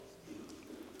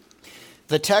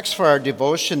The text for our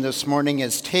devotion this morning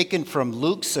is taken from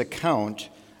Luke's account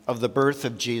of the birth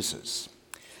of Jesus.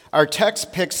 Our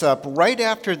text picks up right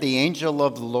after the angel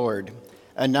of the Lord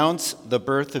announced the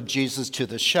birth of Jesus to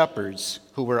the shepherds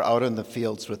who were out in the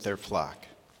fields with their flock.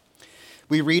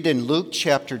 We read in Luke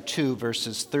chapter 2,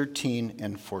 verses 13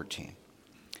 and 14.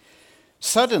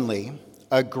 Suddenly,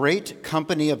 a great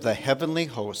company of the heavenly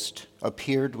host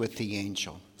appeared with the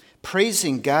angel,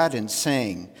 praising God and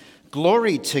saying,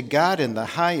 "Glory to God in the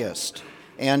highest,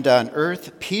 and on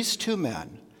earth peace to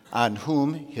men, on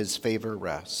whom his favor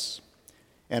rests."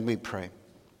 And we pray.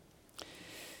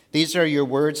 These are your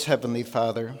words, Heavenly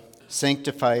Father.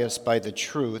 Sanctify us by the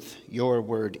truth. Your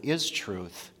word is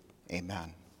truth.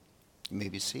 Amen. You may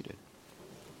be seated.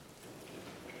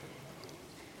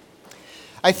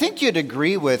 I think you'd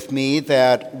agree with me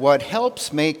that what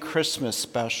helps make Christmas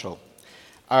special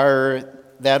are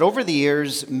that over the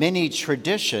years, many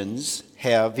traditions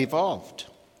have evolved.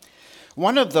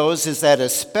 One of those is that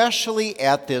especially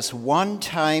at this one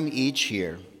time each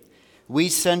year, we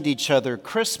send each other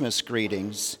Christmas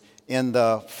greetings in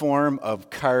the form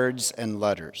of cards and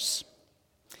letters.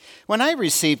 When I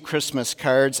receive Christmas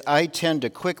cards, I tend to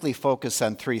quickly focus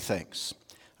on three things.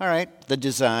 All right, the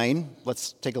design,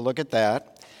 let's take a look at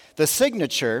that. The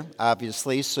signature,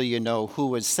 obviously, so you know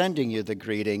who is sending you the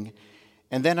greeting.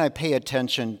 And then I pay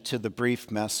attention to the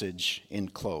brief message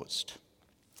enclosed.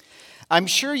 I'm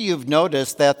sure you've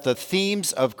noticed that the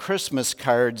themes of Christmas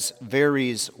cards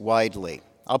varies widely.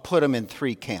 I'll put them in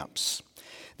three camps.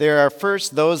 There are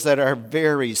first those that are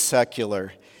very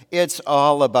secular. It's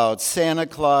all about Santa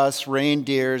Claus,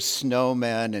 reindeers,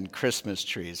 snowmen, and Christmas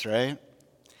trees, right?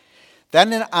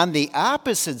 Then on the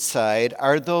opposite side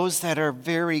are those that are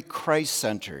very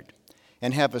Christ-centered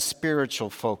and have a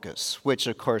spiritual focus, which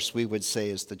of course we would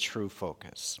say is the true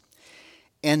focus.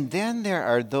 And then there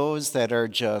are those that are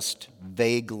just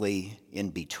vaguely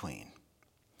in between.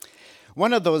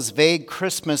 One of those vague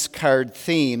Christmas card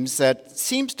themes that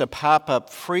seems to pop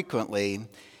up frequently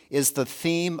is the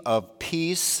theme of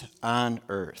peace on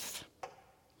earth.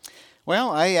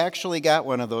 Well, I actually got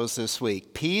one of those this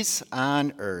week, peace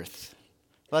on earth.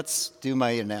 Let's do my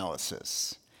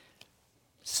analysis.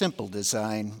 Simple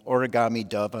design, origami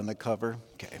dove on the cover.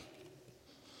 Okay.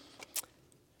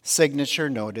 Signature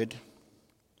noted.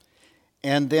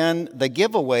 And then the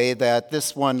giveaway that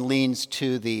this one leans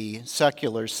to the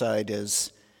secular side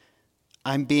is,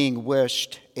 I'm being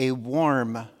wished a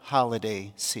warm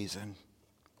holiday season.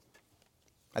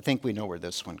 I think we know where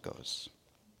this one goes.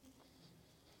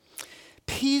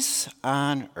 Peace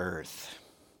on earth.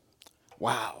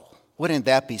 Wow, wouldn't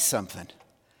that be something?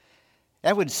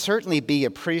 That would certainly be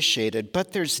appreciated,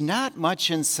 but there's not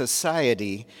much in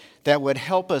society that would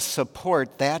help us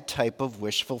support that type of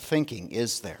wishful thinking,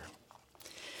 is there?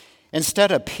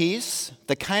 Instead of peace,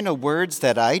 the kind of words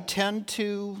that I tend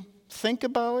to think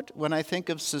about when I think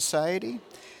of society,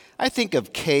 I think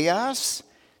of chaos,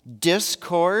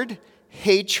 discord,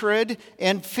 hatred,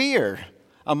 and fear,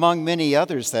 among many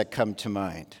others that come to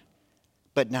mind,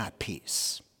 but not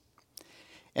peace.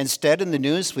 Instead, in the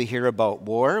news, we hear about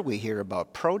war, we hear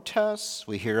about protests,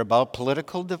 we hear about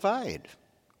political divide.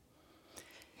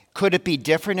 Could it be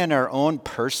different in our own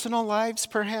personal lives,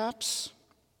 perhaps?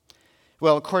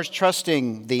 Well, of course,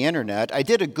 trusting the internet, I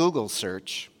did a Google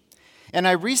search, and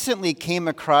I recently came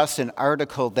across an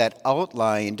article that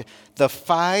outlined the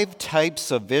 5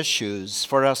 types of issues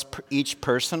for us each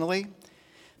personally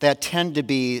that tend to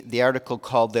be, the article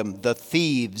called them the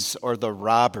thieves or the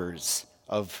robbers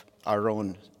of our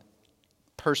own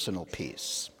personal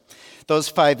peace. Those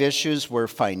 5 issues were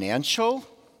financial,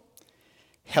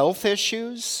 health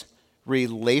issues,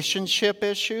 relationship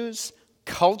issues,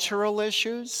 cultural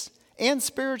issues, and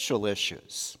spiritual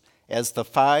issues as the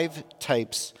 5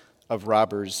 types of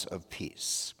robbers of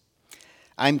peace.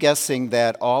 I'm guessing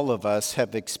that all of us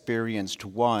have experienced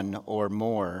one or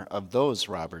more of those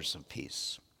robbers of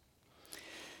peace.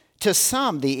 To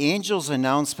some, the angel's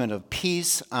announcement of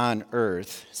peace on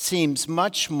earth seems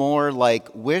much more like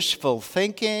wishful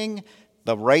thinking,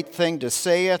 the right thing to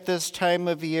say at this time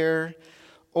of year,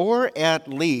 or at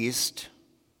least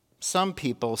some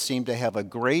people seem to have a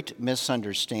great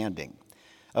misunderstanding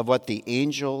of what the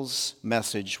angel's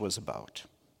message was about.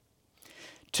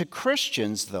 To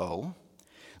Christians, though,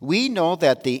 we know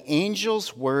that the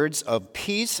angel's words of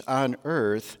peace on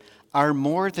earth are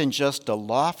more than just a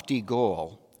lofty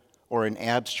goal or an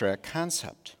abstract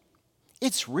concept.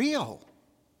 It's real.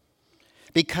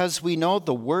 Because we know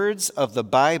the words of the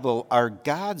Bible are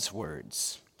God's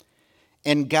words,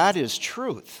 and God is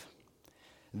truth.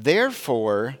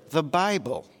 Therefore, the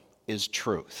Bible is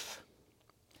truth.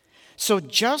 So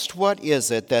just what is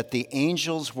it that the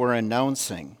angels were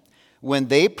announcing when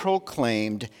they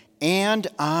proclaimed, "And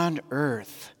on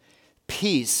earth,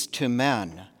 peace to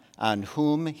men on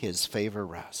whom his favor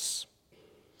rests"?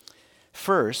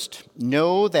 First,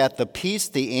 know that the peace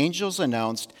the angels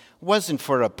announced wasn't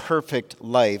for a perfect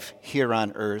life here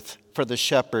on earth for the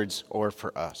shepherds or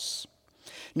for us.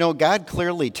 No, God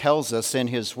clearly tells us in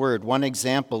his word. One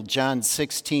example, John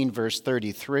 16, verse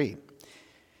 33.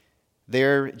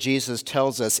 There, Jesus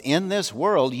tells us, "In this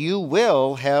world you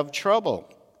will have trouble."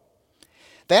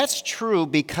 That's true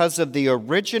because of the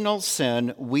original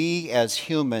sin we as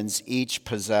humans each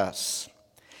possess.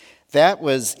 That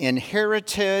was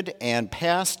inherited and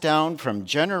passed down from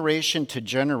generation to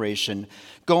generation,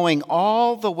 going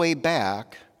all the way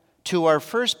back to our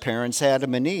first parents,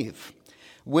 Adam and Eve,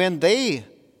 when they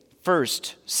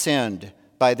first sinned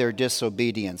by their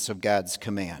disobedience of God's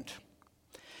command.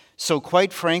 So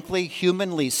quite frankly,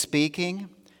 humanly speaking,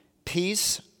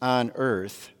 peace on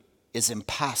earth is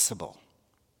impossible.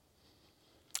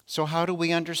 So how do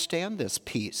we understand this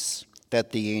peace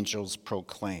that the angels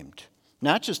proclaimed?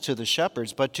 Not just to the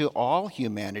shepherds, but to all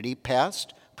humanity,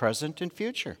 past, present, and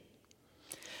future.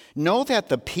 Know that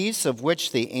the peace of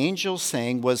which the angels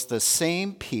sang was the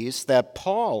same peace that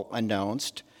Paul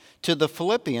announced to the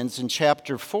Philippians in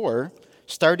chapter 4,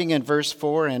 starting in verse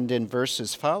 4 and in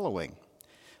verses following.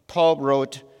 Paul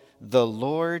wrote, "The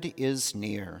Lord is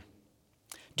near.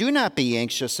 Do not be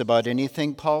anxious about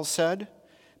anything," Paul said,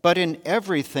 "but in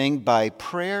everything by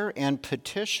prayer and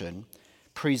petition,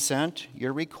 present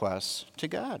your requests to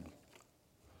God."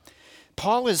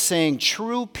 Paul is saying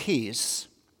true peace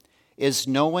is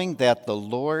knowing that the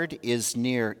Lord is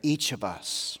near each of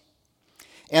us,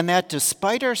 and that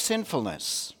despite our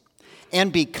sinfulness,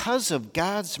 and because of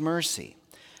God's mercy,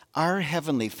 our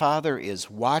Heavenly Father is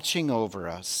watching over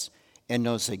us and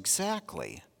knows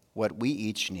exactly what we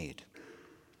each need.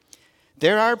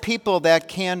 There are people that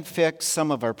can fix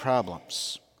some of our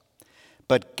problems,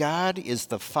 but God is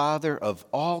the Father of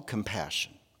all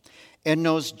compassion and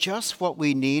knows just what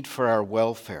we need for our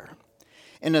welfare,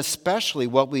 and especially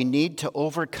what we need to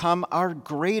overcome our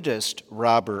greatest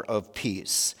robber of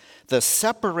peace, the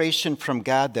separation from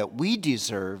God that we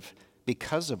deserve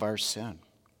because of our sin.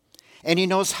 And he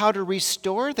knows how to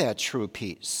restore that true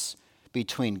peace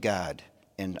between God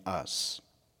and us.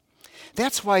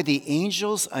 That's why the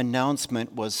angels'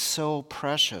 announcement was so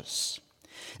precious.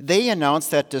 They announced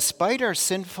that despite our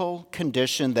sinful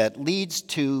condition that leads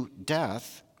to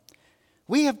death,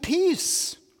 we have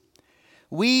peace.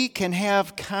 We can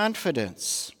have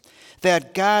confidence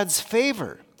that God's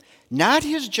favor, not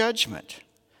his judgment,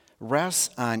 rests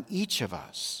on each of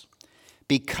us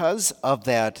because of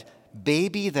that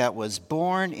baby that was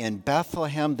born in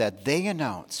Bethlehem that they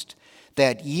announced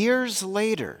that years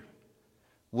later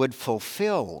would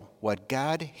fulfill what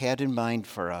God had in mind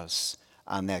for us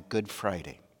on that Good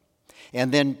Friday,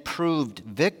 and then proved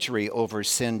victory over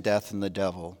sin, death, and the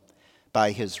devil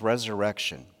by his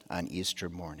resurrection on Easter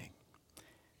morning.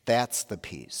 That's the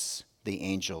peace the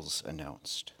angels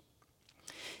announced.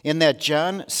 In that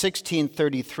John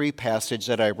 16:33 passage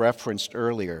that I referenced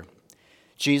earlier,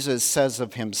 Jesus says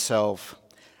of himself,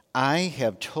 "I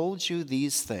have told you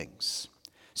these things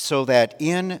so that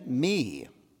in me,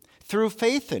 through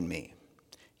faith in me,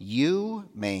 you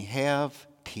may have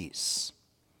peace."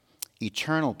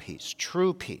 Eternal peace,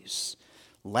 true peace,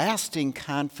 lasting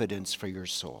confidence for your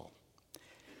soul.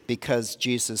 Because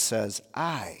Jesus says,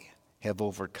 "I have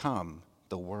overcome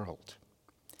the world."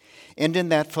 And in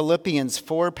that Philippians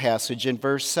 4 passage in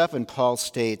verse 7, Paul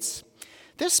states,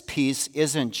 "This peace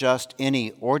isn't just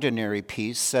any ordinary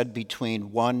peace said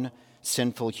between one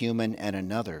sinful human and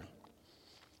another.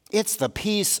 It's the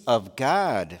peace of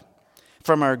God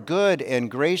from our good and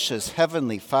gracious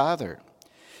Heavenly Father,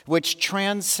 which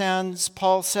transcends,"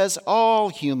 Paul says, "all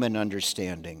human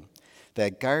understanding,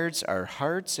 that guards our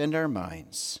hearts and our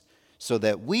minds, so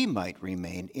that we might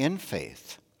remain in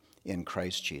faith in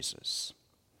Christ Jesus."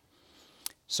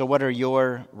 So what are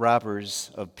your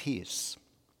robbers of peace?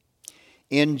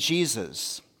 In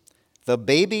Jesus, the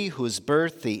baby whose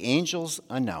birth the angels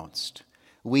announced,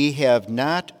 we have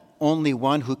not only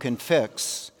one who can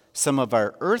fix some of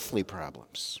our earthly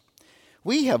problems,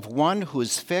 we have one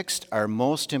who's fixed our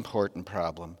most important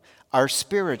problem, our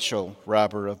spiritual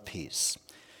robber of peace,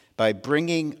 by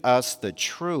bringing us the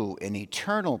true and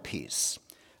eternal peace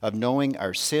of knowing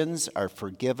our sins are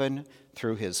forgiven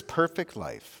through his perfect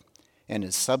life and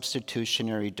his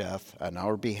substitutionary death on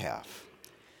our behalf.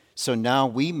 So now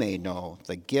we may know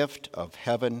the gift of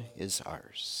heaven is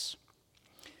ours.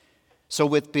 So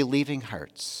with believing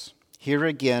hearts, hear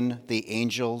again the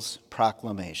angel's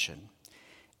proclamation.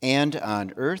 and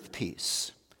on earth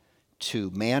peace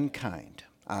to mankind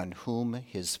on whom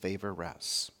his favor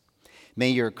rests. May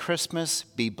your Christmas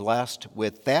be blessed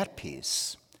with that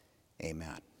peace.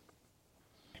 Amen.